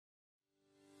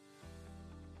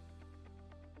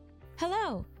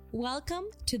Hello, welcome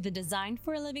to the Design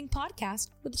for a Living podcast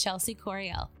with Chelsea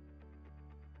Coriel.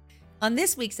 On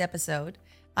this week's episode,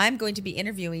 I'm going to be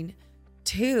interviewing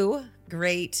two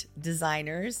great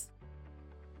designers.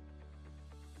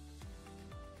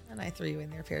 And I threw you in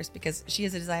there, Paris, because she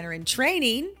is a designer in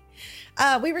training.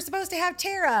 We were supposed to have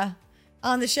Tara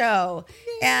on the show,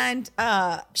 and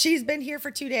she's been here for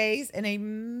 2 days in a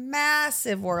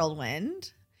massive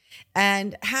whirlwind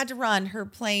and had to run. Her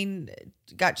plane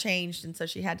got changed, and so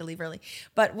she had to leave early.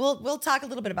 But we'll talk a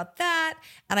little bit about that.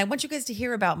 And I want you guys to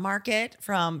hear about Market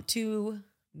from two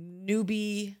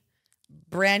newbie,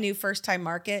 brand new first-time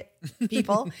Market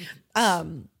people.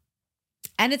 And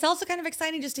it's also kind of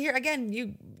exciting just to hear, again,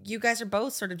 you guys are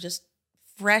both sort of just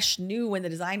fresh, new in the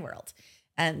design world.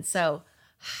 And so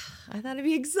I thought it'd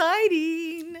be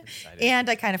exciting. And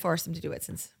I kind of forced them to do it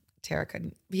since Tara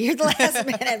couldn't be here the last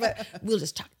minute, but we'll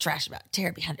just talk trash about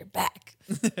Tara behind her back.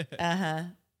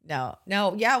 No.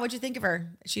 Yeah. What'd you think of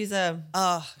her? She's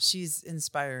she's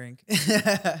inspiring.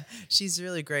 She's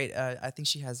really great. I think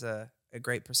she has a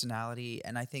great personality,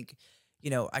 and I think,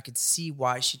 I could see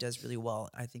why she does really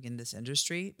well, I think, in this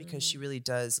industry, because she really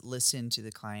does listen to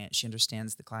the client. She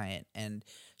understands the client, and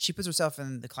she puts herself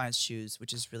in the client's shoes,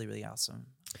 which is really, really awesome.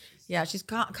 Yeah, she's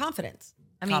confident.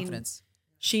 Confidence.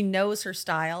 She knows her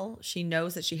style. She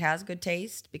knows that she has good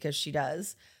taste because she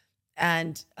does.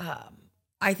 And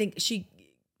I think she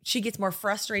gets more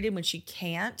frustrated when she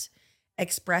can't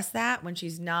express that, when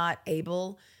she's not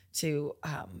able to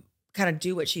kind of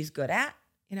do what she's good at,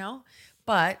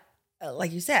 But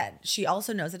like you said, she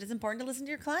also knows that it's important to listen to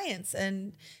your clients.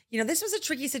 And, this was a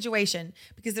tricky situation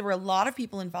because there were a lot of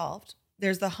people involved.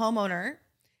 There's the homeowner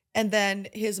and then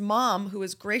his mom, who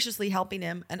is graciously helping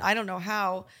him. And I don't know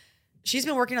how. She's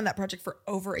been working on that project for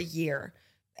over a year,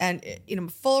 and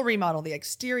full remodel, the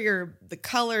exterior, the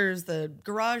colors, the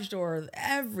garage door,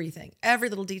 everything, every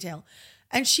little detail.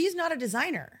 And she's not a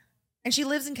designer, and she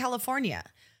lives in California.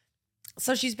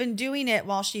 So she's been doing it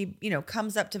while she,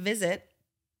 comes up to visit,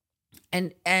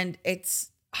 and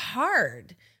it's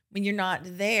hard when you're not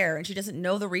there, and she doesn't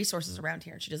know the resources around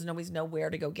here. And she doesn't always know where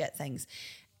to go get things.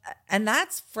 And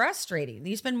that's frustrating.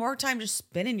 You spend more time just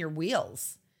spinning your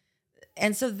wheels.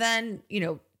 And so then,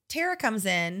 Tara comes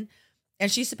in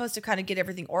and she's supposed to kind of get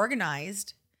everything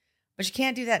organized, but she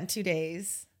can't do that in 2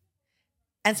 days.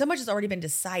 And so much has already been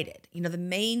decided. The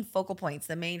main focal points,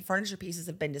 the main furniture pieces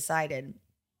have been decided,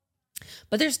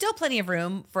 but there's still plenty of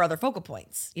room for other focal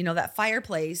points. That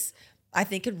fireplace, I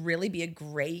think, could really be a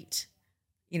great,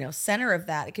 center of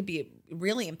that. It could be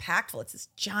really impactful. It's this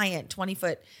giant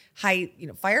 20-foot height,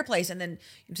 fireplace. And then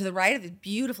to the right of the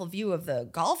beautiful view of the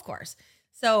golf course.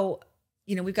 So,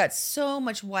 we've got so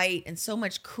much white and so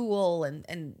much cool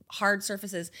and hard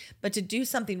surfaces, but to do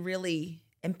something really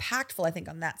impactful, I think,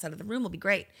 on that side of the room will be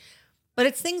great. But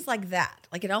it's things like that.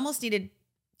 Like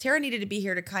Tara needed to be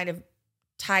here to kind of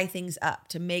tie things up,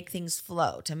 to make things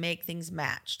flow, to make things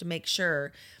match, to make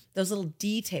sure those little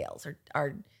details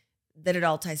are that it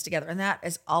all ties together. And that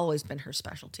has always been her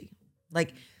specialty.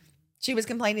 Like, she was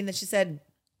complaining that she said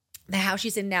the house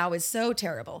she's in now is so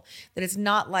terrible that it's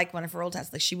not like one of her old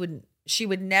houses. Like, she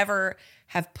would never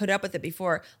have put up with it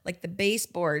before. Like, the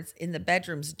baseboards in the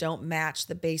bedrooms don't match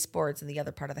the baseboards in the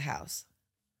other part of the house.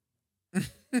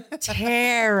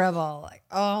 Terrible. Like,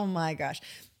 oh my gosh.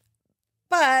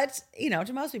 But,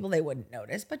 to most people, they wouldn't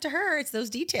notice. But to her, it's those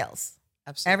details.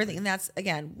 Absolutely. Everything. And that's,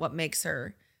 again, what makes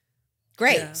her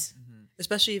great. Yeah. Mm-hmm.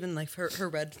 Especially even like her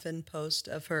Redfin post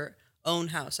of her own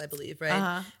house, I believe,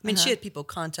 right? She had people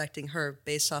contacting her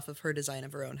based off of her design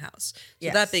of her own house. So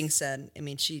Yes. that being said,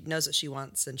 she knows what she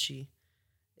wants, and she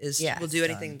will do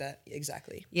anything that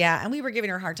exactly. Yeah, and we were giving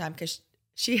her a hard time because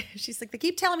she's like, they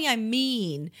keep telling me I'm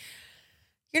mean.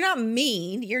 You're not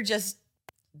mean. You're just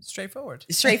Straightforward.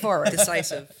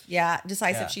 Decisive. Yeah,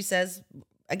 decisive. Yeah. She says,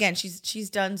 again,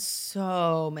 she's done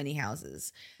so many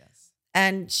houses. Yes.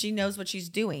 And she knows what she's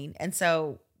doing. And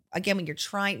so, again, when you're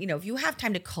trying, if you have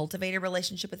time to cultivate a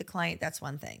relationship with a client, that's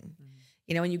one thing.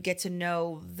 Mm-hmm. And you get to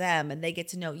know them and they get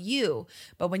to know you.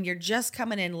 But when you're just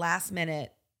coming in last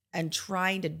minute and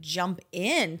trying to jump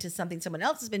into something someone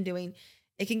else has been doing,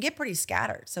 it can get pretty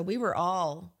scattered. So we were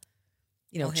all,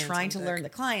 trying to learn the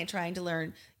client, trying to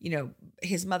learn,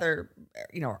 his mother,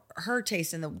 her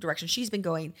taste in the direction she's been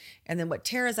going, and then what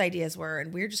Tara's ideas were.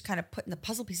 And we were just kind of putting the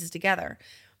puzzle pieces together.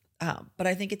 But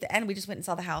I think at the end, we just went and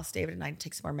saw the house. David and I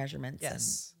took some more measurements.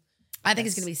 Yes. I think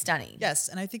it's going to be stunning. Yes.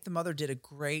 And I think the mother did a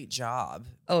great job.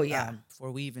 Oh, yeah.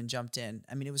 Before we even jumped in.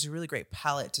 It was a really great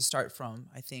palette to start from.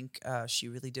 I think she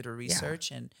really did her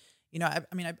research. And,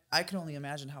 I can only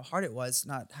imagine how hard it was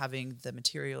not having the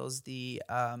materials, the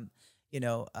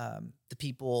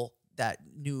people that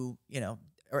knew,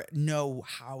 or know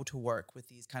how to work with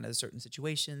these kind of certain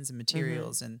situations and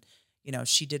materials. And,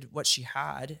 she did what she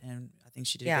had, and I think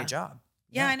she did a great job.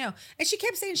 Yeah, I know. And she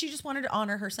kept saying she just wanted to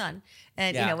honor her son,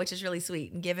 and, which is really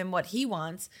sweet, and give him what he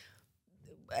wants.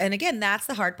 And again, that's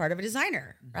the hard part of a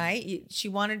designer, right? She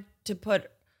wanted to put,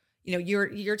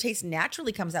 your taste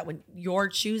naturally comes out when you're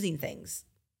choosing things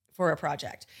for a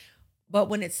project. But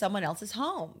when it's someone else's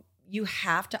home, you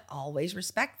have to always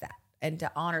respect that and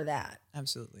to honor that.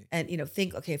 Absolutely. And,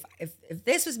 think, okay, if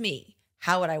this was me,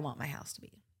 how would I want my house to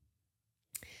be?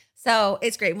 So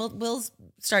it's great. We'll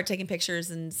start taking pictures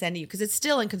and sending you, because it's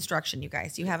still in construction, you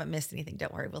guys. You haven't missed anything.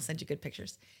 Don't worry. We'll send you good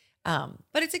pictures. But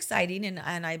it's exciting. And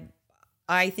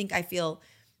I think I feel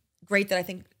great that I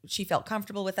think she felt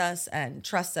comfortable with us and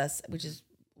trusts us, which is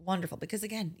wonderful. Because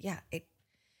again,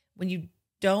 when you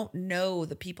don't know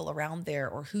the people around there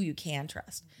or who you can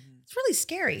trust, it's really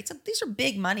scary. These are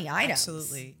big money items.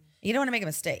 Absolutely. You don't want to make a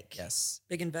mistake. Yes.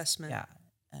 Big investment. Yeah.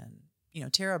 And,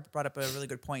 Tara brought up a really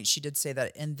good point. She did say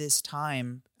that in this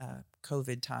time,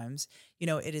 COVID times,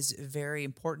 it is very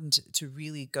important to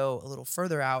really go a little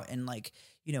further out and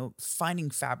finding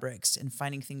fabrics and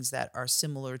finding things that are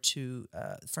similar to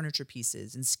furniture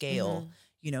pieces and scale,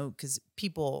 because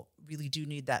people really do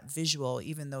need that visual,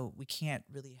 even though we can't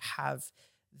really have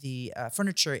the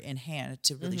furniture in hand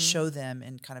to really show them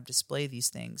and kind of display these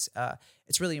things.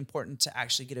 It's really important to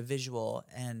actually get a visual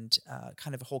and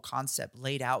kind of a whole concept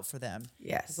laid out for them.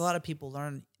 Yes. Because a lot of people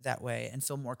learn that way and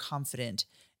feel more confident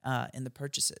in the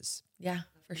purchases. Yeah,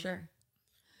 for sure.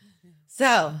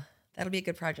 So that'll be a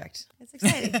good project. It's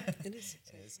exciting. It is.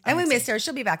 And we missed her.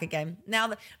 She'll be back again.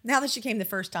 Now that she came the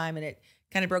first time and it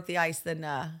kind of broke the ice, then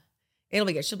it'll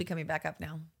be good. She'll be coming back up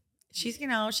now. She's,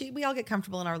 we all get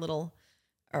comfortable in our little,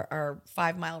 our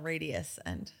 5 mile radius.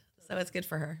 And so it's good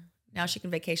for her. Now she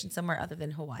can vacation somewhere other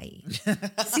than Hawaii.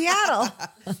 Seattle.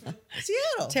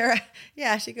 Tara.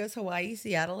 Yeah, she goes Hawaii,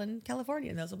 Seattle, and California.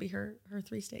 And those will be her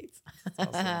 3 states.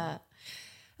 Awesome.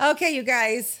 Okay, you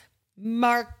guys.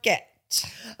 Market.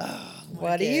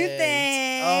 What do you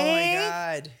think? Oh my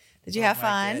God. Did you have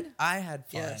fun? I had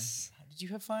fun. Yes. Did you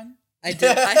have fun? I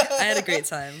did. I had a great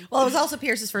time. Well, it was also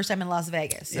Pierce's first time in Las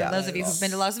Vegas. So those of you who've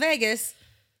been to Las Vegas.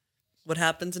 What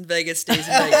happens in Vegas stays in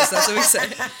Vegas. That's what we say.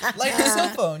 Like your cell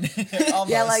phone.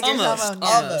 Almost. Yeah, like your cell Almost. phone.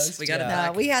 Almost. We got it No,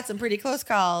 back. we had some pretty close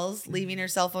calls, leaving her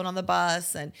cell phone on the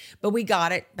bus, but we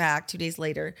got it back 2 days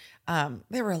later.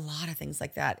 There were a lot of things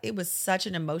like that. It was such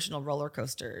an emotional roller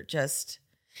coaster.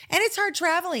 And it's hard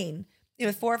traveling,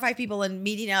 with 4 or 5 people and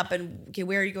meeting up and okay,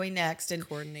 where are you going next? And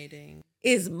Coordinating.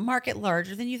 is market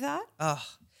larger than you thought?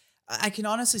 I can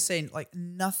honestly say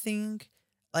nothing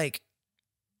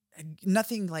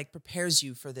prepares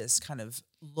you for this kind of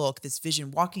look, this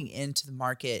vision. Walking into the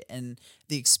market and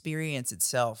the experience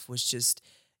itself was just,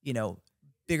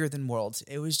 bigger than worlds.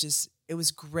 It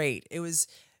was great. It was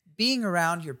being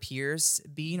around your peers,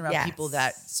 being around people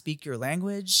that speak your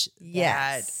language.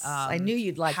 Yes. That, I knew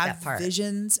you'd like have that part.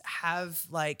 visions, have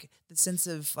the sense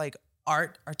of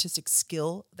artistic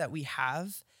skill that we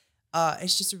have.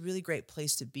 It's just a really great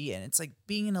place to be in. It's like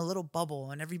being in a little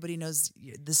bubble and everybody knows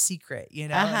the secret,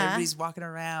 and everybody's walking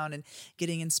around and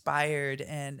getting inspired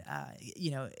and,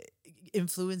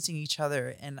 influencing each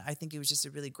other. And I think it was just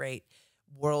a really great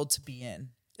world to be in.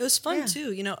 It was fun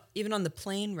too. Even on the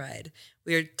plane ride,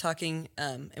 we were talking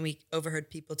and we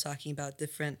overheard people talking about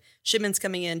different shipments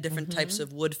coming in, different types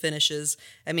of wood finishes.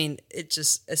 I mean, it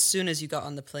just, as soon as you got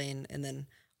on the plane and then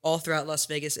all throughout Las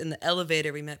Vegas in the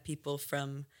elevator, we met people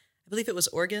from, I believe it was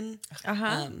Oregon. That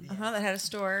had a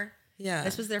store. Yeah.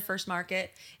 This was their first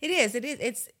market. It is.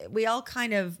 It's, we all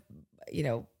kind of,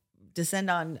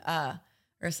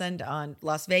 ascend on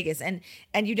Las Vegas and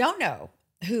you don't know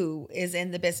who is in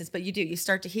the business, but you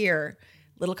start to hear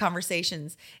little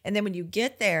conversations. And then when you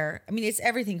get there, I mean, it's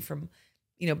everything from,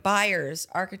 buyers,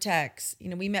 architects,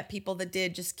 we met people that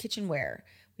did just kitchenware.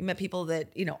 We met people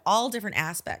that, all different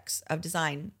aspects of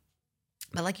design.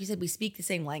 But like you said, we speak the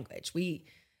same language.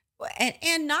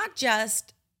 And not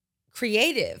just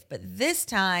creative, but this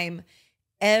time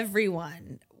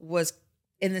everyone was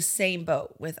in the same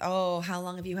boat with, oh, how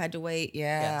long have you had to wait?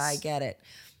 Yeah, Yes. I get it.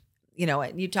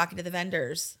 And you talking to the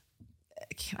vendors.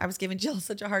 I was giving Jill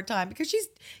such a hard time because she's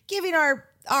giving our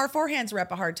forehands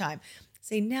rep a hard time.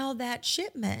 Saying, now that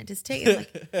shipment is taken.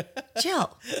 Like,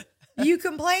 Jill, you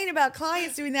complain about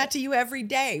clients doing that to you every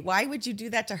day. Why would you do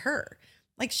that to her?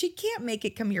 Like, she can't make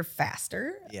it come here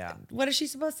faster. Yeah. What is she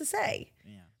supposed to say?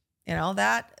 Yeah.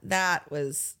 That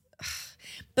was,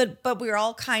 but we were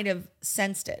all kind of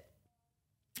sensed it,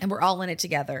 and we're all in it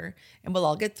together, and we'll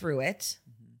all get through it.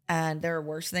 and there are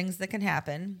worse things that can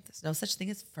happen. There's no such thing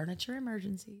as furniture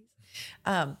emergencies.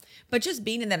 But just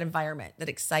being in that environment, that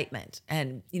excitement,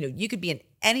 and you could be in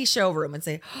any showroom and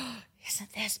say, oh,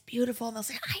 isn't this beautiful? And they'll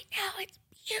say, I know, it's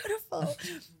beautiful.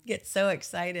 Get so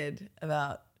excited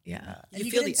about, And You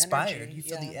you feel get the inspired. energy. You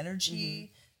feel the Yeah.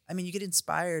 energy. I mean, you get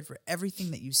inspired for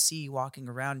everything that you see walking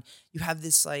around. You have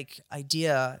this like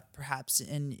idea, perhaps,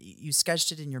 and you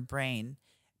sketched it in your brain.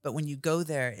 But when you go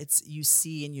there, you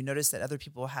see and you notice that other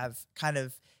people have kind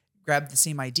of grabbed the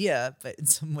same idea, but in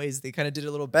some ways they kind of did it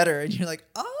a little better. And you're like,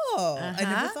 oh, I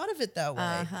never thought of it that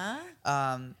way.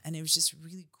 And it was just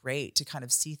really great to kind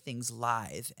of see things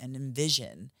live and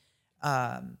envision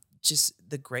just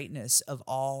the greatness of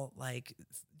all like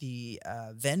the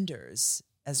vendors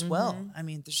as well. I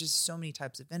mean, there's just so many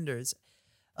types of vendors.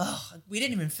 Oh, we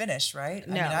didn't even finish, right?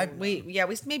 no, I mean, we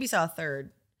maybe saw a third.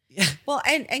 Yeah. Well,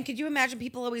 and could you imagine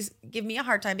people always give me a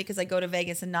hard time because I go to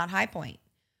Vegas and not High Point?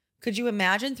 Could you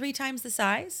imagine 3 times the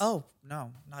size? Oh,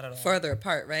 no, not at all. Farther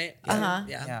apart, right? Uh-huh.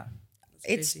 Yeah.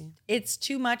 Yeah. It's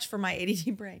too much for my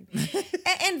ADD brain.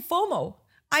 and FOMO.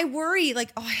 I worry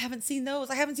like, oh, I haven't seen those.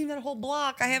 I haven't seen that whole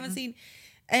block. I haven't seen,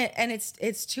 and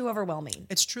it's too overwhelming.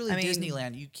 It's truly I mean-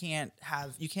 Disneyland. You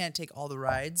can't take all the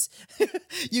rides.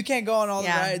 You can't go on all the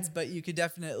Yeah. rides, but you could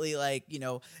definitely like,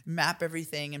 map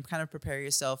everything and kind of prepare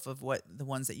yourself of what the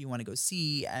ones that you want to go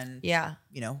see and, Yeah,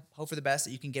 hope for the best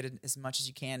that you can get it as much as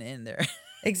you can in there.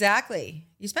 exactly.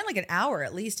 You spend like an hour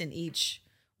at least in each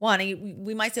one. And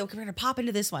we might say, okay, we're going to pop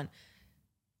into this one.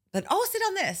 But, oh, sit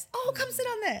on this. Oh, come sit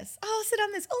on this. Oh, sit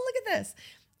on this. Oh, look at this.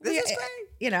 This is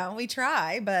great. We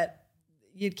try, but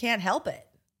you can't help it.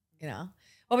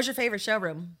 What was your favorite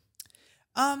showroom?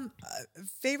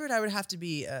 Favorite I would have to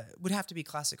be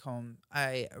Classic Home.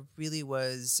 I really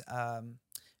was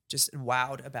just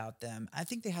wowed about them. I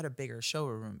think they had a bigger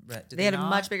showroom. But did They had a not?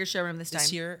 much bigger showroom this time.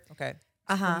 year. Okay.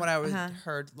 Uh-huh, From what I uh-huh.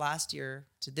 heard last year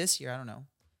to this year, I don't know.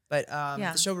 But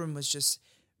Yeah. the showroom was just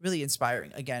really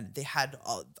inspiring. Again, they had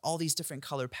all these different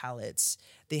color palettes.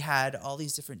 They had all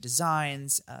these different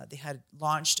designs. They had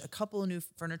launched a couple of new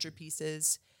furniture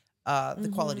pieces. The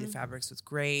quality of fabrics was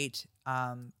great.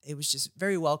 It was just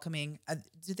very welcoming.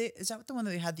 Is that the one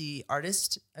that they had the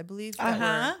artist, I believe?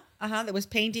 That was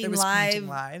painting That was live. painting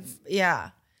live. Yeah.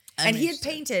 And he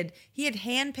Amazing. had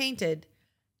hand painted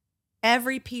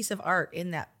every piece of art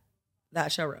in that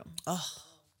showroom. Oh,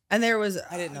 And there was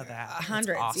I didn't know that. That's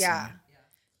hundreds. awesome. Yeah.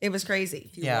 It was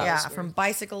crazy. Yeah. Yeah. From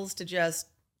bicycles to just,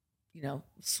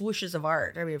 swooshes of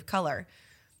art, of color.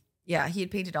 Yeah. He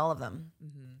had painted all of them.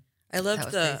 I loved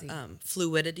was the crazy.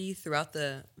 fluidity throughout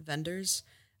the vendors.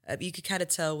 You could kind of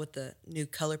tell what the new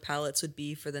color palettes would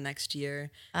be for the next year.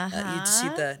 You'd see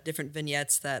the different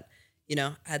vignettes that,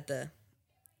 had the.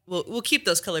 We'll keep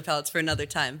those color palettes for another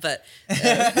time, but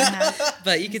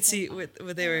but you could see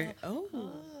what they were. Oh,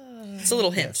 it's a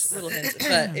little hint,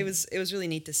 but it was really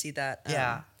neat to see that.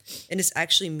 Yeah. And it's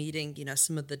actually meeting,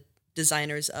 some of the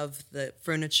designers of the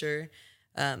furniture,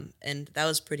 and that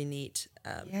was pretty neat.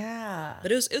 Yeah.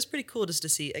 But it was pretty cool just to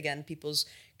see, again, people's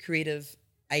creative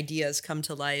ideas come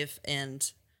to life and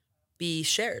be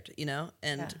shared,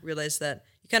 and realize that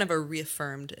you kind of are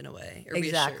reaffirmed in a way. Or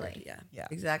Exactly. reassured. Yeah.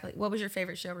 Exactly. What was your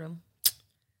favorite showroom?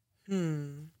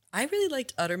 I really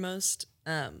liked Uttermost,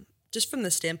 just from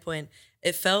the standpoint,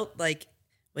 it felt like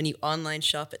when you online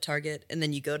shop at Target and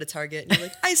then you go to Target and you're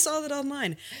like, I saw that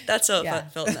online. That's how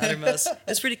it felt in Uttermost.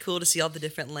 It's pretty cool to see all the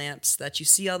different lamps that you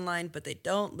see online, but they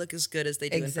don't look as good as they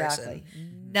do in person.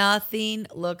 Nothing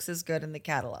looks as good in the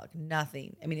catalog.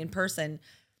 Nothing. I mean, in person,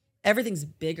 everything's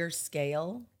bigger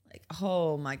scale. Like,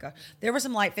 oh my God. There were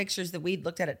some light fixtures that we'd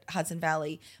looked at Hudson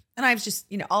Valley, and I've just,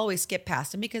 always skipped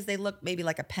past them because they look maybe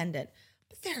like a pendant,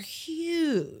 but they're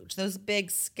huge. Those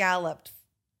big scalloped,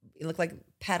 look like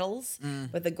petals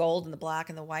with the gold and the black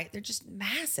and the white. They're just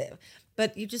massive.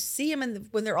 But you just see them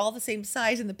when they're all the same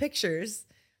size in the pictures.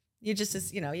 You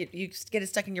just, you get it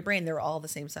stuck in your brain. They're all the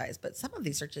same size. But some of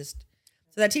these are just,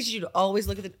 so that teaches you to always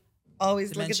look at the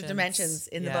dimensions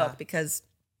in the book, because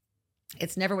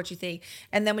it's never what you think.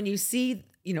 And then when you see,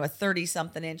 a 30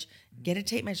 something inch, get a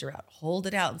tape measure out, hold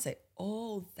it out and say,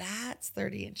 oh, that's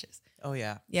 30 inches. Oh,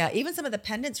 yeah. Yeah. Even some of the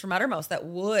pendants from Uttermost, that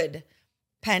wood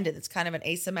pendant, that's kind of an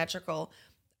asymmetrical.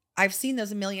 I've seen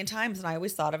those a million times, and I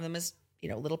always thought of them as,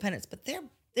 little pendants, but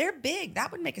they're big.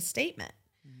 That would make a statement.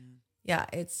 Yeah.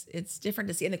 It's different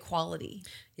to see, and the quality.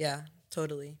 Yeah,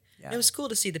 totally. Yeah. And it was cool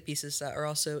to see the pieces that are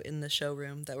also in the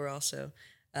showroom that were also,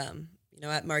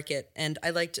 at market. And I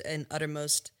liked in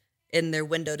Uttermost, in their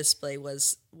window display,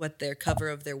 was what their cover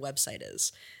of their website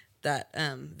is. That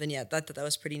vignette, that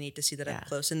was pretty neat to see that up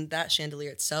close. And that chandelier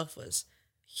itself was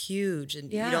huge,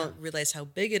 and Yeah. you don't realize how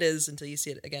big it is until you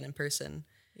see it again in person.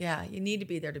 Yeah, you need to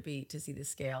be there to see the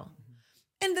scale.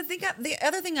 And the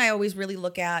other thing I always really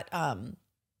look at, and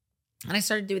I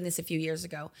started doing this a few years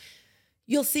ago,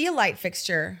 you'll see a light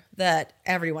fixture that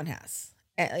everyone has.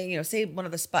 Say one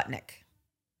of the Sputnik,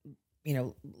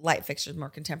 light fixtures, more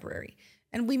contemporary,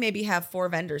 and we maybe have 4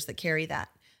 vendors that carry that.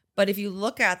 But if you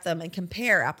look at them and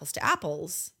compare apples to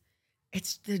apples,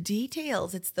 it's the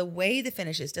details. It's the way the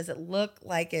finish is. Does it look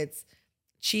like it's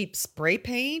cheap spray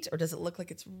paint, or does it look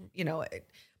like it's,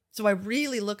 so I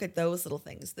really look at those little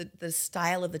things, the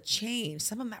style of the chain.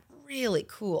 Some of them have really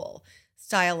cool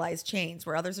stylized chains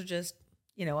where others are just,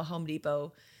 a Home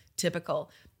Depot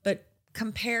typical, but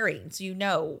comparing,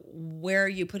 so where are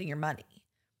you putting your money?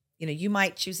 You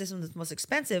might choose this one that's most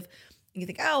expensive and you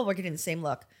think, oh, we're getting the same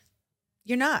look.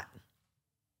 You're not.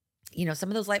 Some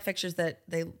of those light fixtures that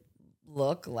they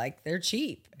look like they're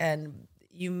cheap, and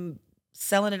you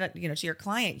selling it, to your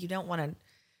client, you don't want to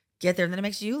get there and then it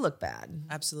makes you look bad.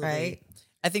 Absolutely. Right?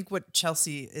 I think what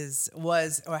Chelsea has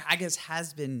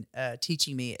been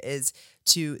teaching me is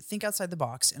to think outside the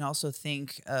box, and also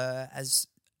think as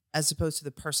opposed to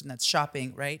the person that's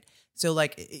shopping, right? So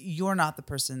like, you're not the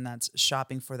person that's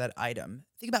shopping for that item.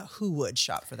 Think about who would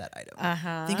shop for that item.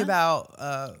 Uh-huh. Think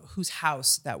about whose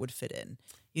house that would fit in.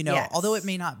 Yes. Although it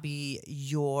may not be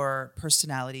your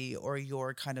personality or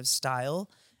your kind of style,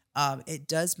 it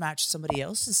does match somebody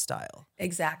else's style.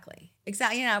 Exactly.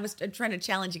 Yeah, I was trying to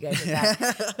challenge you guys with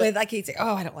that. With like, he'd say,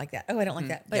 "Oh, I don't like that. Oh, I don't like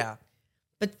that." But Yeah.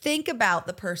 but think about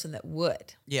the person that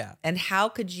would. Yeah. And how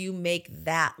could you make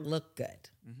that look good?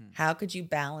 How could you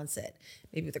balance it?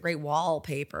 Maybe with a great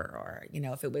wallpaper, or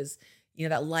if it was,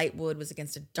 that light wood was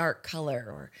against a dark color,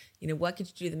 or what could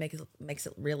you do that makes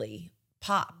it really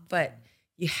pop? But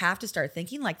you have to start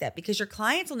thinking like that, because your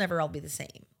clients will never all be the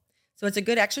same. So it's a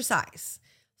good exercise.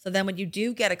 So then when you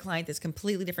do get a client that's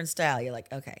completely different style, you're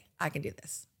like, okay, I can do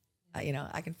this.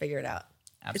 I can figure it out.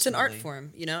 Absolutely. It's an art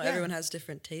form, everyone has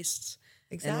different tastes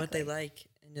and what they like.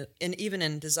 And even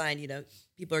in design,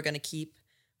 people are going to keep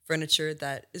furniture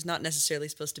that is not necessarily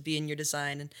supposed to be in your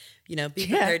design, and, be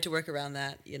prepared to work around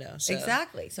that, so.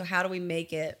 Exactly. So how do we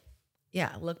make it,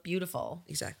 look beautiful?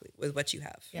 Exactly. With what you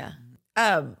have. Yeah.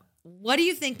 What do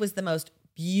you think was the most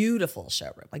beautiful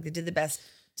showroom? Like, they did the best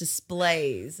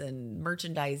displays and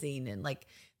merchandising, and like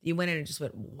you went in and just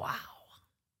went, wow.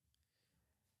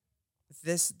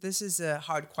 This is a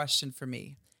hard question for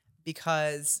me,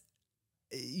 because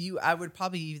I would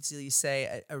probably easily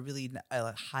say a really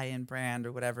high-end brand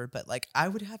or whatever, but like I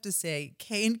would have to say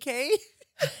K&K.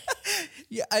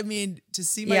 Yeah, I mean, to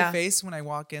see my face when I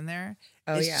walk in there,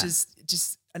 it's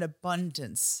just an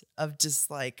abundance of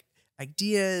just like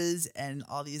ideas and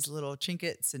all these little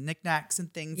trinkets and knickknacks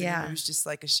and things. Yeah. And it was just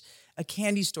like a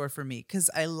candy store for me, because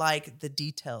I like the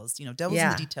details, devil's in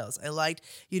the details. I liked,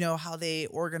 how they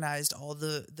organized all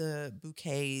the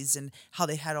bouquets, and how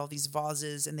they had all these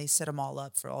vases, and they set them all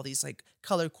up for all these like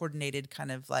color coordinated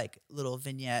kind of like little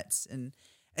vignettes. And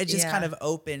it just kind of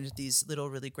opened these little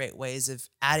really great ways of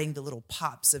adding the little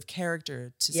pops of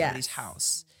character to somebody's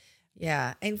house.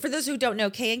 Yeah. And for those who don't know,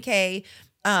 K&K,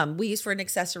 we use for an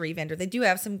accessory vendor. They do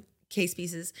have some case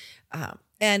pieces,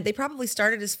 and they probably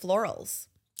started as florals.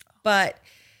 But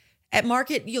at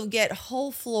Market, you'll get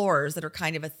whole floors that are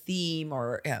kind of a theme,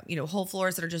 or, whole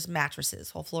floors that are just mattresses,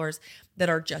 whole floors that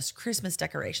are just Christmas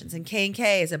decorations. And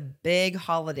K&K is a big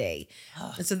holiday.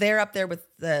 And so they're up there with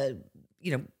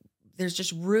there's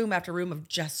just room after room of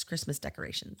just Christmas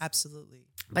decorations. Absolutely.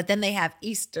 But then they have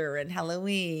Easter and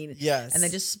Halloween. Yes. And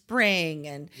then just spring.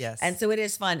 And yes. So it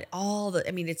is fun.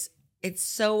 It's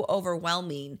so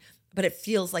overwhelming, but it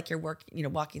feels like you're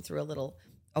walking through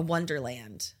a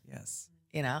wonderland. Yes.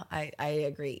 I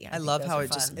agree. I love how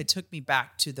it took me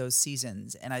back to those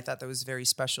seasons. And I thought that was very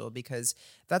special, because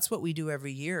that's what we do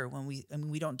every year when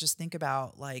we don't just think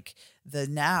about like the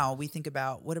now, we think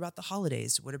about, what about the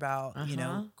holidays? What about,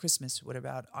 Christmas? What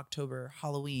about October,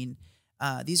 Halloween?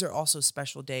 These are also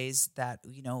special days that,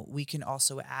 we can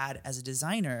also add as a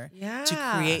designer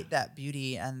to create that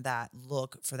beauty and that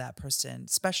look for that person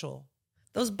special.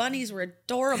 Those bunnies were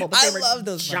adorable, but they were love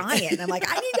those giant. I'm like,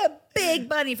 I need a big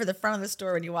bunny for the front of the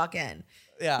store when you walk in.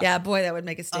 Yeah. Yeah, boy, that would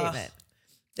make a statement.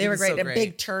 They were great. So A great.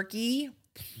 big turkey.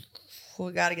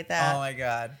 We got to get that. Oh my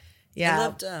God. Yeah. I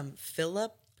loved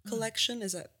Philip collection.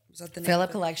 Was that the name? Philip of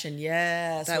it? Collection.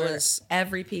 Yes. That where was-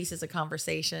 every piece is a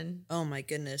conversation. Oh my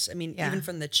goodness. I mean, Yeah. even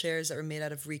from the chairs that were made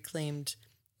out of reclaimed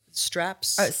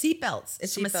straps. Seatbelts.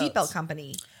 It's from a Seatbelts. seatbelt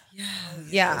company. Yeah.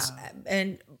 Yeah.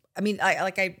 And I mean,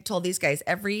 I told these guys,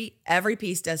 every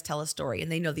piece does tell a story,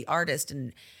 and they know the artist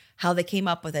and how they came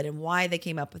up with it and why they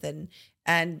came up with it.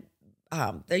 And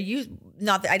they're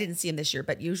not that I didn't see them this year,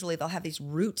 but usually they'll have these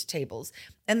root tables,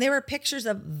 and there were pictures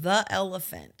of the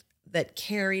elephant that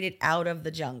carried it out of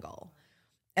the jungle.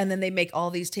 And then they make all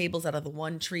these tables out of the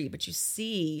one tree, but you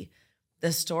see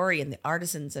the story and the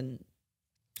artisans, and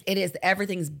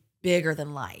everything's bigger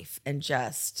than life, and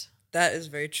just. That is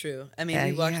very true. I mean,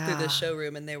 we walked through the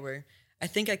showroom, and I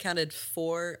think I counted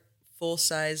 4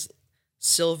 full-size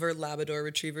silver Labrador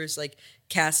retrievers, like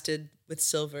casted with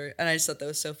silver. And I just thought that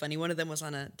was so funny. One of them was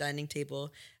on a dining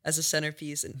table as a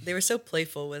centerpiece, and they were so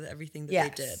playful with everything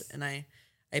that they did. And I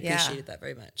appreciated that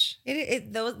very much.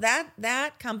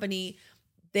 That company,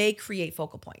 they create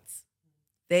focal points.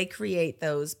 They create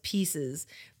those pieces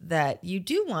that you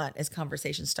do want as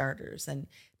conversation starters, and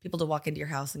people to walk into your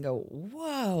house and go,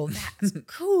 whoa, that's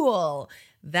cool.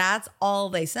 That's all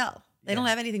they sell. They don't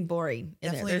have anything boring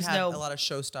in Definitely there. There's had a lot of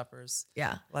showstoppers.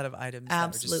 Yeah. A lot of items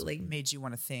Absolutely. that just made you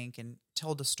want to think and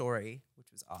told a story, which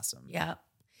was awesome. Yeah.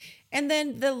 And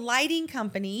then the lighting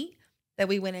company that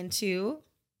we went into,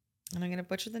 and I'm going to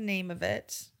butcher the name of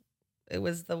it. It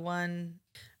was the one.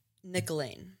 Nick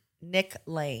Lane.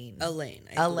 Elaine. Elaine.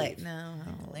 No,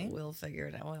 Elaine? We'll figure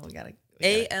it out. Well, we gotta.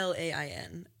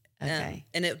 Alain. Okay.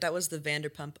 And that was the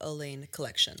Vanderpump Elaine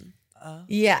collection.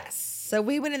 Yes. So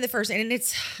we went in the first, and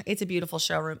it's a beautiful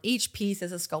showroom. Each piece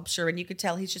is a sculpture, and you could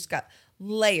tell he's just got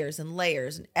layers and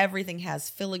layers, and everything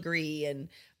has filigree and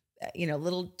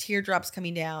little teardrops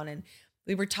coming down. And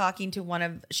we were talking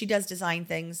to she does design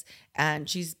things, and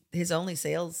she's his only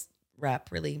sales rep,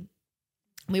 really.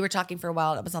 We were talking for a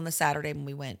while. It was on the Saturday when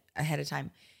we went ahead of time,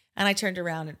 and I turned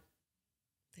around, and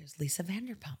there's Lisa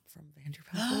Vanderpump from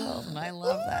Vanderpump Rules, and I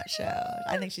love that show.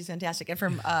 I think she's fantastic, and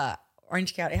from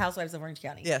Orange County, Housewives of Orange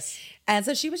County. Yes. And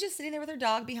so she was just sitting there with her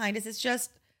dog behind us. It's just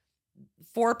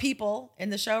 4 people in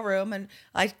the showroom, and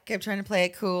I kept trying to play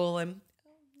it cool and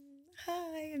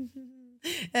hi,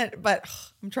 but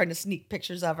I'm trying to sneak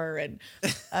pictures of her, and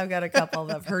I've got a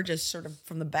couple of her just sort of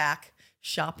from the back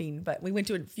shopping. But we went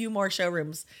to a few more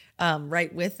showrooms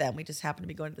right with them. We just happened to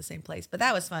be going to the same place, but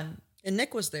that was fun. And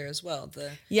Nick was there as well.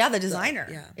 The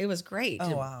designer. It was great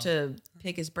to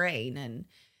pick his brain.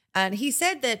 And he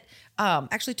said that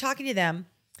actually talking to them,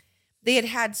 they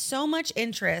had so much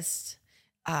interest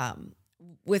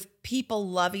with people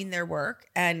loving their work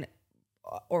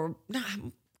or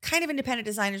kind of independent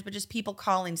designers, but just people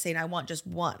calling saying, I want just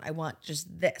one. I want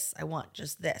just this. I want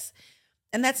just this.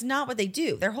 And that's not what they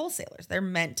do. They're wholesalers. They're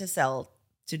meant to sell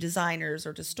to designers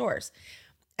or to stores.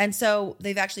 And so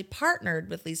they've actually partnered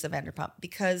with Lisa Vanderpump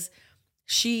because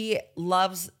she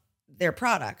loves their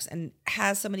products and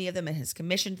has so many of them and has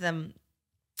commissioned them.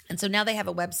 And so now they have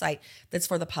a website that's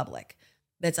for the public,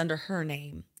 that's under her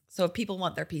name. So if people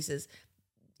want their pieces,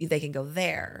 they can go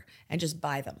there and just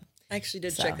buy them. I actually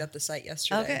did check out the site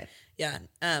yesterday. Okay. Yeah.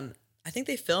 I think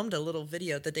they filmed a little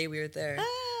video the day we were there.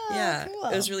 Oh, yeah. cool.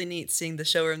 It was really neat seeing the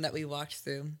showroom that we walked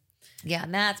through. Yeah,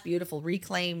 and that's beautiful.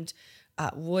 Reclaimed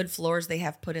wood floors they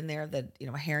have put in there,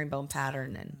 a herringbone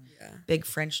pattern and big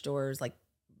French doors, like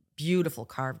beautiful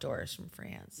carved doors from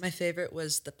France. My favorite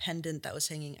was the pendant that was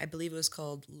hanging. I believe it was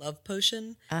called Love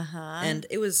Potion. Uh-huh. And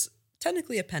it was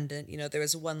technically a pendant. There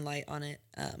was one light on it.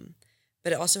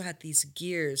 But it also had these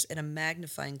gears and a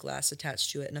magnifying glass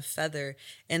attached to it and a feather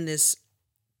and this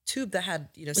tube that had,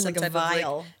 some like a type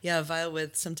vial. of a vial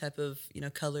with some type of,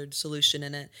 colored solution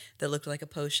in it that looked like a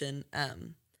potion.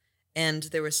 And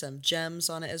there were some gems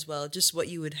on it as well. Just what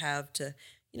you would have to,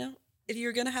 if you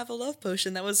were going to have a love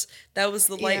potion, that was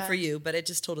the light for you, but it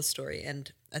just told a story.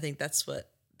 And I think that's what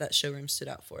that showroom stood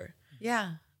out for.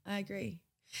 Yeah, I agree.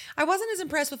 I wasn't as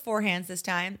impressed with forehands this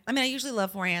time. I mean, I usually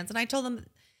love forehands, and I told them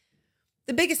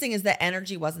the biggest thing is that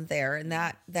energy wasn't there, and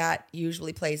that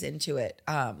usually plays into it.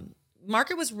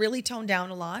 Market was really toned down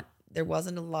a lot. There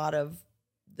wasn't a lot of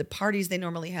the parties they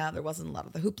normally have. There wasn't a lot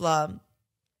of the hoopla.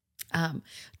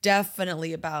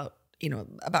 Definitely about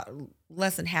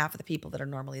less than half of the people that are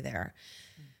normally there.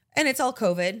 And it's all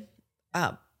COVID.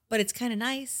 But it's kind of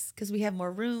nice because we have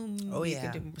more room. Oh, you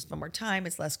yeah. can spend more time.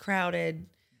 It's less crowded.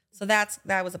 So that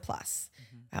was a plus.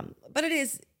 But it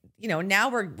is, now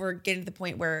we're getting to the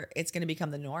point where it's going to become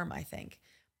the norm, I think.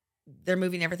 They're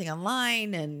moving everything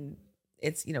online, and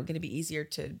it's, going to be easier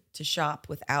to shop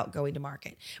without going to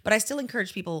market. But I still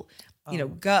encourage people,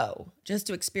 go just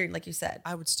to experience, like you said.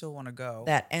 I would still want to go.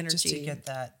 That energy. Just to get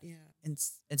that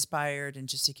inspired and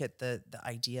just to get the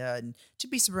idea and to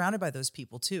be surrounded by those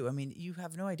people too. I mean, you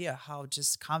have no idea how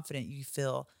just confident you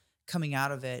feel coming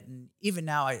out of it. And even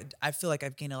now I feel like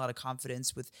I've gained a lot of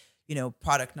confidence with,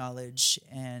 product knowledge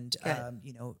and,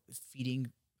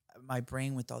 feeding my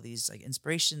brain with all these like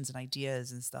inspirations and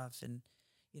ideas and stuff. And,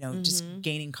 just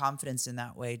gaining confidence in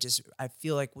that way, just I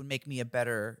feel like would make me a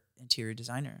better interior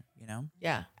designer,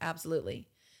 Yeah, absolutely.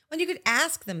 When you could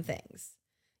ask them things,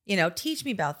 teach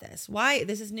me about this. Why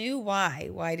this is new?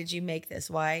 Why did you make this?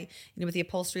 Why, with the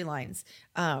upholstery lines,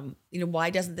 why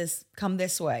doesn't this come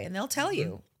this way? And they'll tell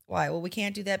you why. Well, we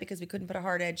can't do that because we couldn't put a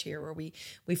hard edge here, or we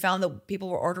found that people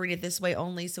were ordering it this way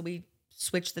only, so we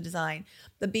switched the design.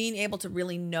 But being able to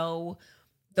really know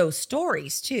those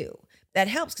stories too, that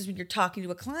helps, because when you're talking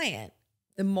to a client,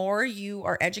 the more you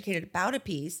are educated about a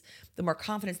piece, the more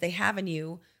confidence they have in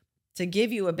you to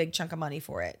give you a big chunk of money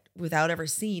for it without ever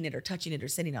seeing it or touching it or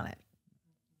sitting on it.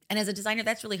 And as a designer,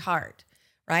 that's really hard,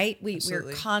 right?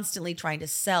 We're constantly trying to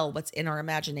sell what's in our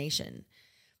imagination.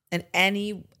 And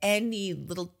any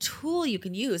little tool you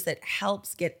can use that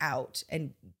helps get out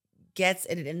and gets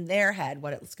it in their head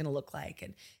what it's going to look like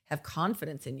and have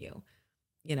confidence in you,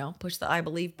 push the I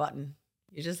believe button.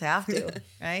 You just have to,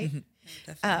 right?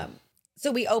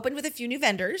 So we opened with a few new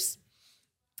vendors.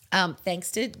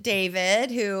 Thanks to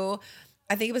David, who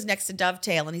I think it was next to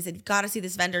Dovetail. And he said, got to see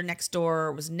this vendor next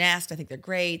door. It was Nest. I think they're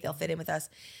great. They'll fit in with us.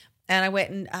 And I went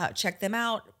and checked them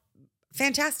out.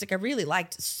 Fantastic. I really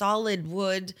liked solid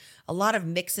wood, a lot of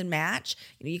mix and match.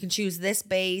 You can choose this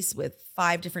base with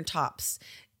 5 different tops.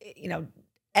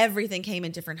 Everything came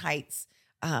in different heights.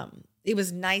 It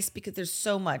was nice because there's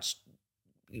so much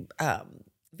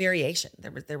variation.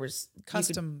 There was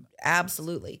custom.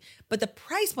 Absolutely. But the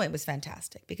price point was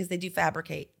fantastic because they do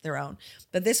fabricate their own.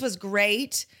 But this was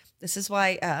great. This is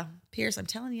why Pierce, I'm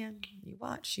telling you, you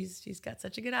watch. She's got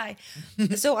such a good eye.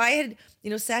 So I had,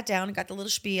 sat down and got the little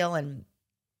spiel, and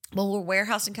well, we're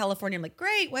warehoused in California. I'm like,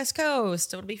 great, West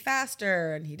Coast. It'll be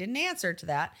faster. And he didn't answer to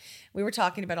that. We were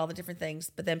talking about all the different things,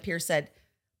 but then Pierce said,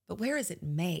 but where is it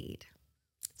made?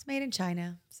 It's made in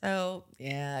China. So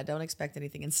yeah, don't expect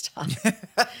anything in stock.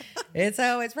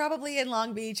 It's probably in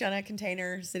Long Beach on a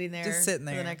container sitting there, just sitting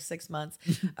there for the next 6 months.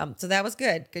 So that was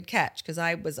good catch. Cause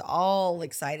I was all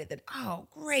excited that, oh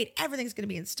great, everything's going to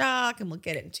be in stock and we'll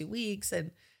get it in 2 weeks, and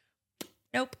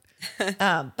nope.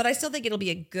 But I still think it'll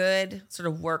be a good sort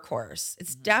of workhorse.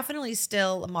 It's definitely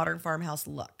still a modern farmhouse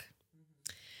look,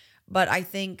 but I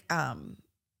think,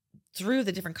 through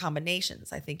the different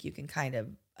combinations, I think you can kind of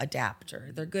adapt,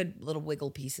 or they're good little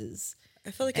wiggle pieces.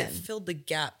 I feel like it filled the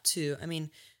gap too. I mean,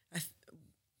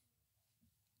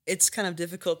 it's kind of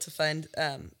difficult to find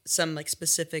some like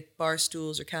specific bar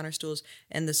stools or counter stools,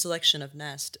 and the selection of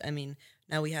Nest. I mean,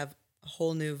 now we have a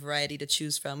whole new variety to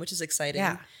choose from, which is exciting.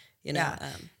 Yeah.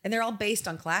 And they're all based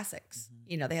on classics.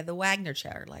 They have the Wagner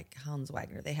chair, like Hans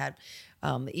Wagner. They had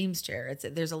the Eames chair.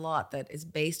 There's a lot that is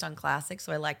based on classics,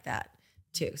 so I like that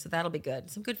too. So that'll be good.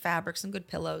 Some good fabric, some good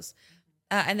pillows.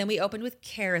 And then we opened with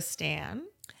Karastan.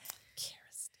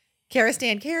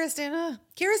 Karastan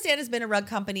has been a rug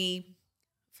company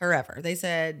forever. They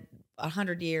said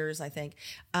 100 years, I think.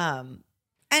 And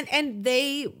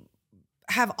they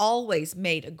have always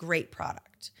made a great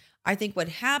product. I think what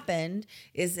happened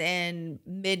is in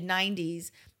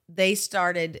mid-90s, they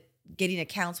started getting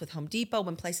accounts with Home Depot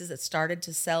and places that started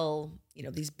to sell,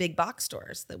 these big box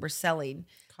stores that were selling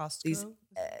Costco.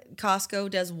 Costco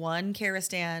does one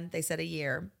Karastan, they said, a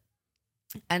year.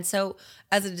 And so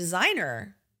as a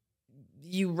designer,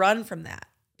 you run from that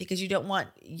because you don't want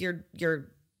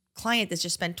your client that's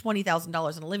just spent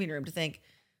 $20,000 in a living room to think,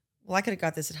 well, I could have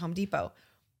got this at Home Depot.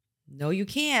 No, you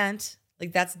can't.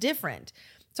 Like, that's different.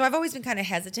 So I've always been kind of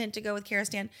hesitant to go with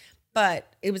Karastan,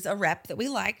 but it was a rep that we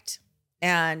liked.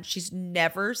 And she's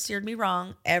never steered me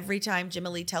wrong. Every time Jimmy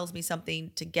Lee tells me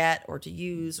something to get or to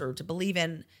use or to believe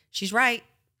in, she's right.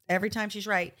 Every time she's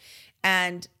right.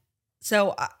 And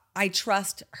so I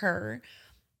trust her.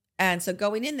 And so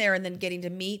going in there and then getting to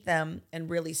meet them and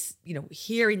really,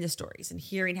 hearing the stories and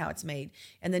hearing how it's made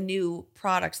and the new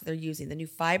products that they're using, the new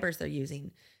fibers they're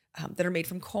using that are made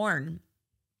from corn,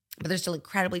 but they're still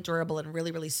incredibly durable and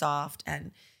really, really soft.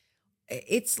 And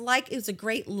it's a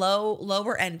great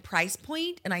lower end price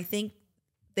point. And I think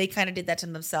they kind of did that to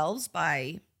themselves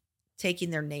by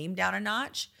taking their name down a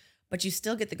notch, but you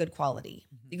still get the good quality.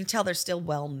 You can tell they're still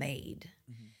well made.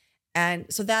 And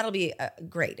so that'll be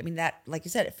great. I mean, that, like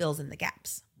you said, it fills in the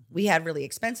gaps. We had really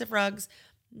expensive rugs.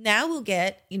 Now we'll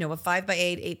get, a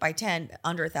 5x8, 8x10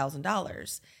 under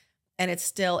 $1,000. And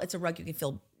it's a rug you can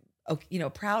feel,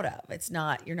 proud of. It's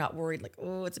not, you're not worried like,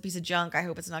 oh, it's a piece of junk. I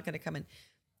hope it's not going to come in.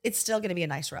 It's still going to be a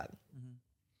nice rug.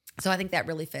 So I think that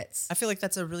really fits. I feel like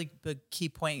that's a really big key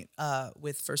point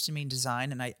with First and Main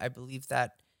Design. And I believe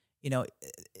that,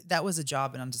 that was a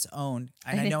job on its own.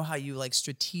 And I know how you like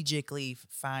strategically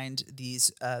find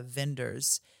these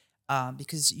vendors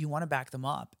because you want to back them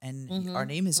up, and our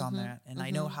name is on that. And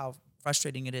I know how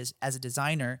frustrating it is as a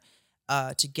designer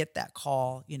to get that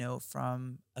call,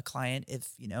 from a client if,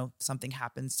 something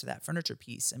happens to that furniture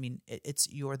piece. I mean,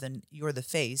 you're the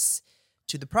face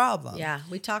to the problem. Yeah,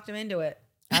 we talked him into it.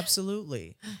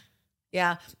 Absolutely.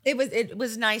 Yeah, it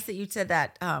was nice that you said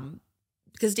that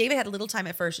because David had a little time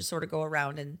at first to sort of go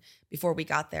around and before we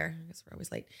got there, I guess we're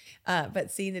always late, but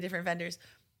seeing the different vendors.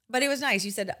 But it was nice.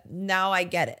 You said, now I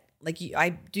get it. Like I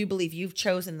do believe you've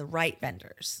chosen the right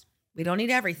vendors. We don't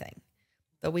need everything,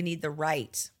 but we need the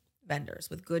right vendors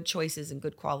with good choices and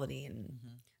good quality. And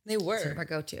They were sort of our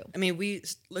go-to. I mean, we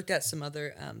looked at some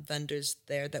other vendors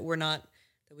there that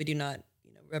we do not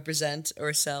represent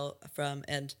or sell from.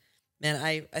 And man,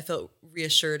 I felt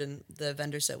reassured in the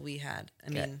vendors that we had. I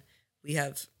mean, we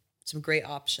have some great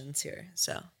options here.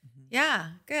 So Yeah,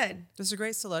 good. There's a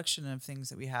great selection of things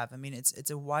that we have. I mean, it's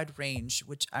a wide range,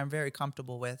 which I'm very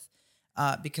comfortable with,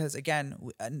 because again,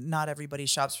 not everybody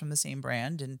shops from the same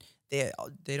brand, and they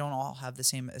don't all have the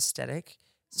same aesthetic.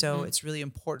 So it's really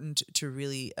important to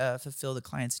really fulfill the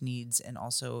client's needs and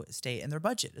also stay in their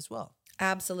budget as well.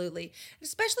 Absolutely.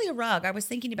 Especially a rug. I was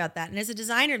thinking about that. And as a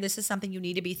designer, this is something you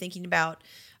need to be thinking about,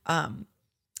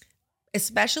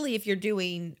 especially if you're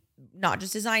doing not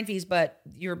just design fees, but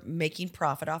you're making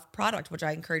profit off product, which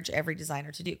I encourage every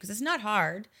designer to do because it's not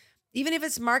hard. Even if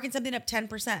it's marking something up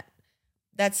 10%,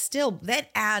 that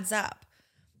adds up.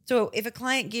 So if a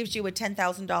client gives you a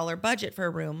 $10,000 budget for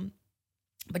a room,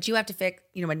 but you have to fix,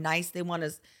 they want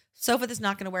a sofa that's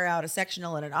not going to wear out, a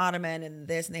sectional and an ottoman and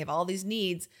this, and they have all these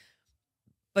needs,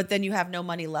 but then you have no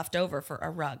money left over for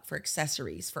a rug, for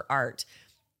accessories, for art.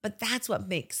 But that's what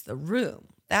makes the room.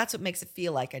 That's what makes it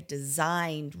feel like a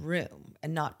designed room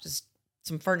and not just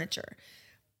some furniture.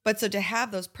 But so to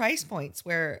have those price points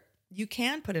where you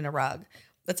can put in a rug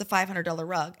that's a $500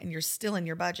 rug and you're still in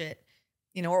your budget,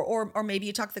 or maybe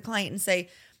you talk to the client and say,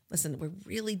 listen, we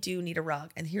really do need a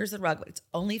rug. And here's the rug, but it's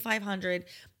only $500.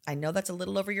 I know that's a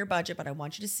little over your budget, but I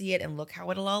want you to see it and look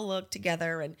how it'll all look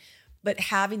together. But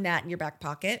having that in your back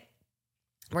pocket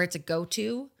where it's a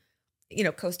go-to,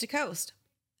 coast to coast.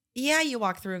 Yeah, you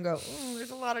walk through and go, oh,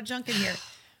 there's a lot of junk in here.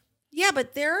 Yeah,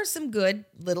 but there are some good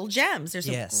little gems. There's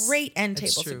some great end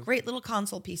tables, some great little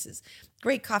console pieces,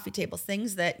 great coffee tables,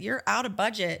 things that you're out of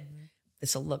budget.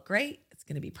 This will look great. It's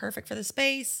going to be perfect for the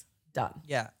space. Done.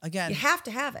 Yeah. Again, you have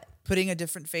to have it. Putting a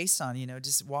different face on,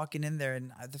 just walking in there.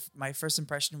 And my first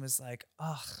impression was like,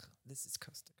 oh, this is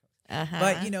coast to coast.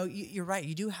 But, you're right.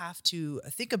 You do have to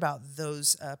think about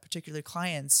those particular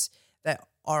clients that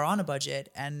are on a budget.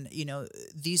 And,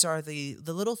 these are the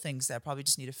little things that probably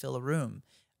just need to fill a room.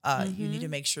 You need to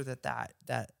make sure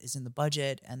that is in the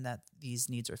budget and that these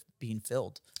needs are being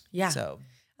filled. Yeah. So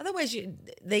otherwise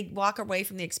they walk away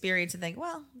from the experience and think,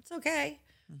 well, it's okay.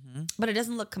 But it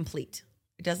doesn't look complete.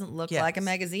 It doesn't look like a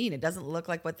magazine. It doesn't look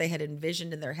like what they had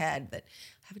envisioned in their head that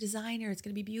have a designer, it's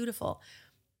going to be beautiful.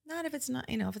 Not if it's not,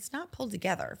 if it's not pulled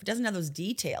together, if it doesn't have those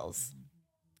details,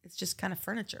 it's just kind of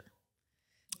furniture.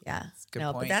 Yeah.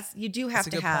 Point. But you do have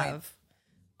to have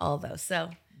all those. So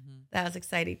that was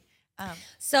exciting.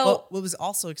 What was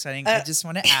also exciting, I just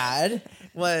want to add,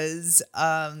 was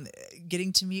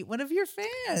getting to meet one of your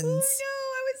fans. Oh, no,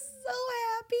 I was so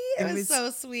happy. It was so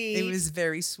sweet. It was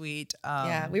very sweet.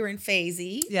 We were in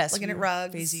Fazy, looking at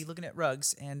rugs. Fazy, looking at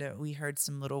rugs, and we heard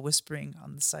some little whispering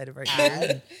on the side of our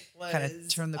ear. Kind of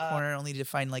turned the corner only to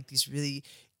find like these really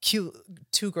cute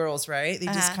two girls, right? They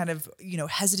just kind of,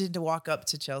 hesitated to walk up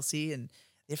to Chelsea, and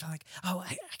they felt like, oh,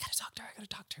 I gotta talk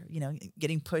to her.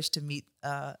 Getting pushed to meet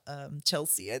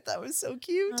Chelsea. I thought was so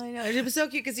cute. I know. It was so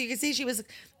cute because you can see she was,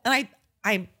 and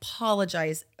I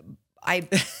apologize.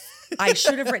 I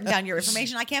should have written down your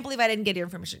information. I can't believe I didn't get your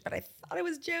information, but I thought it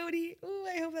was Jody. Oh,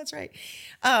 I hope that's right.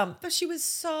 But she was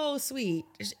so sweet.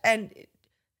 And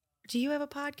do you have a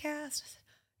podcast? I said,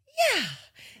 yeah.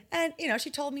 And, she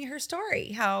told me her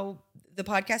story, how the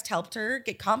podcast helped her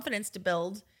get confidence to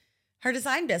build her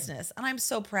design business. And I'm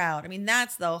so proud. I mean,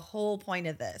 that's the whole point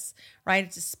of this, right?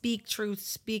 It's to speak truth,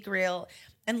 speak real,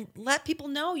 and let people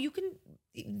know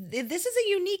this is a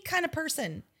unique kind of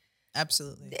person.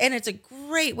 Absolutely. And it's a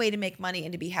great way to make money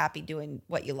and to be happy doing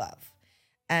what you love.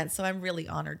 And so I'm really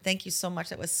honored. Thank you so much.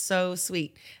 That was so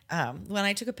sweet. When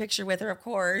I took a picture with her, of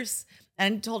course,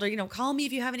 and told her, call me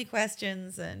if you have any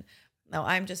questions. And no,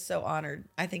 I'm just so honored.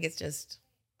 I think it's just,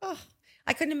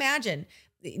 I couldn't imagine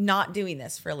not doing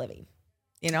this for a living.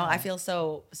 I feel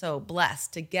so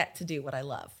blessed to get to do what I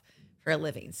love for a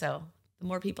living. So the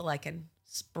more people I can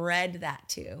spread that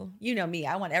to, me,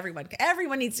 I want everyone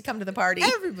needs to come to the party.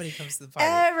 Everybody comes to the party.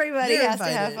 Everybody You're has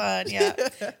invited. to have fun.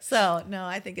 Yeah. So no,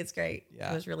 I think it's great.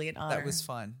 Yeah. It was really an honor. That was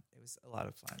fun. It was a lot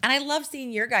of fun. And I love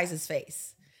seeing your guys'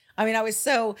 face. I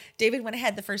mean, David went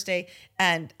ahead the first day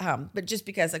and, but just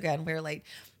because again, we were late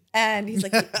and he's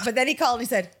like, but then he called and he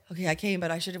said, okay, I came,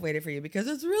 but I should have waited for you because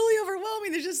it's really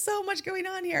overwhelming. There's just so much going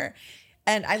on here.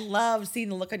 And I love seeing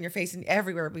the look on your face and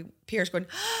everywhere Pierre's going,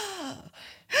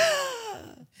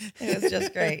 it was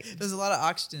just great. There's a lot of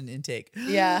oxygen intake.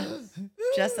 Yeah.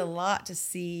 Just a lot to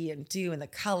see and do, and the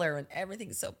color and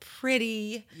everything's so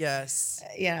pretty. Yes.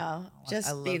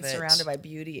 Just being surrounded by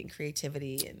beauty and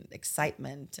creativity and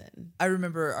excitement. And I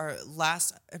remember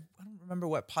I don't remember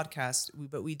what podcast,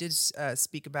 but we did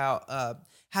speak about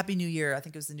Happy New Year. I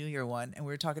think it was the New Year one. And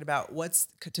we were talking about what's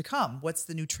to come. What's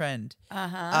the new trend?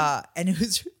 And it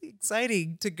was really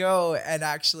exciting to go and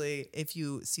actually, if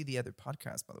you see the other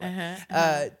podcast, by the way,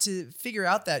 to figure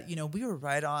out that, we were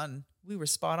right on. We were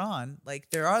spot on. Like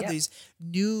there are these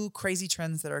new crazy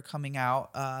trends that are coming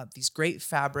out, these great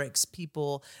fabrics.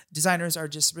 Designers are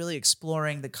just really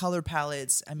exploring the color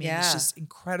palettes. I mean, it's just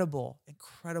incredible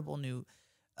new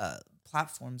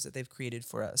platforms that they've created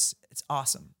for us. It's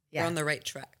awesome. We're on the right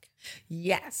track.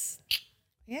 Yes.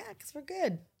 Yeah, because we're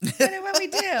good. We're good at what we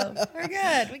do. We're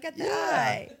good. We got the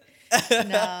eye.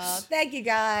 No, thank you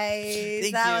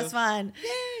guys. That was fun.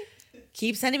 Yay.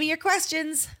 Keep sending me your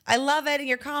questions. I love it and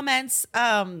your comments.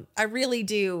 I really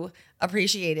do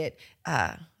appreciate it.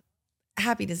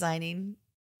 Happy designing.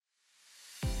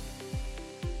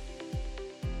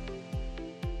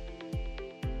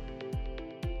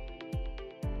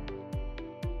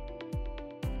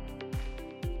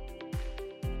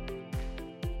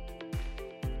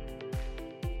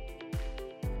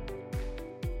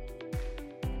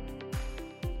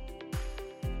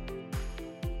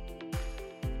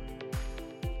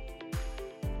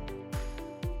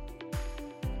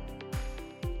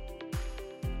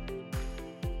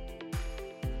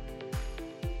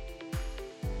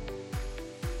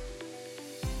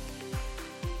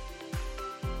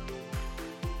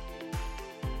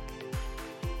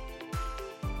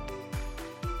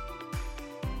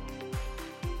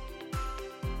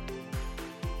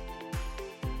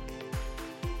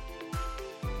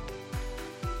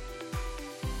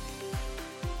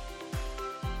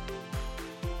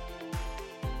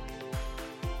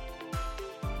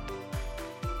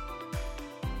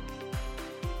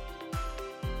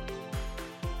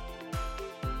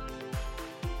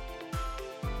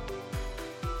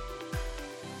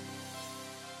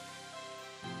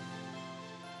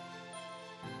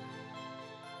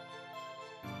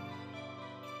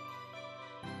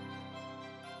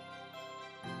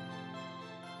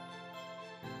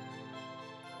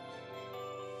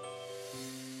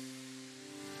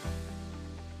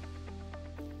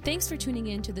 Thanks for tuning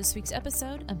in to this week's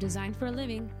episode of Design for a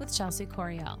Living with Chelsea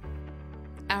Coriel.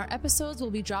 Our episodes will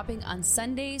be dropping on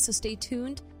Sundays, so stay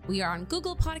tuned. We are on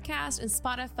Google Podcast and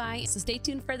Spotify, so stay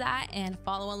tuned for that and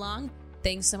follow along.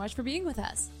 Thanks so much for being with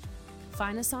us.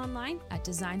 Find us online at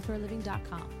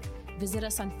designforaliving.com. Visit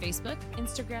us on Facebook,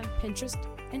 Instagram, Pinterest,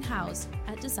 and Houzz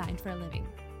at Design for a Living.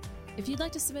 If you'd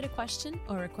like to submit a question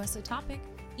or request a topic,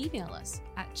 email us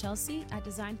at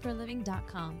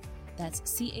chelsea@designforaliving.com. That's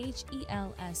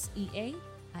CHELSEA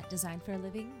at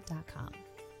designforaliving.com.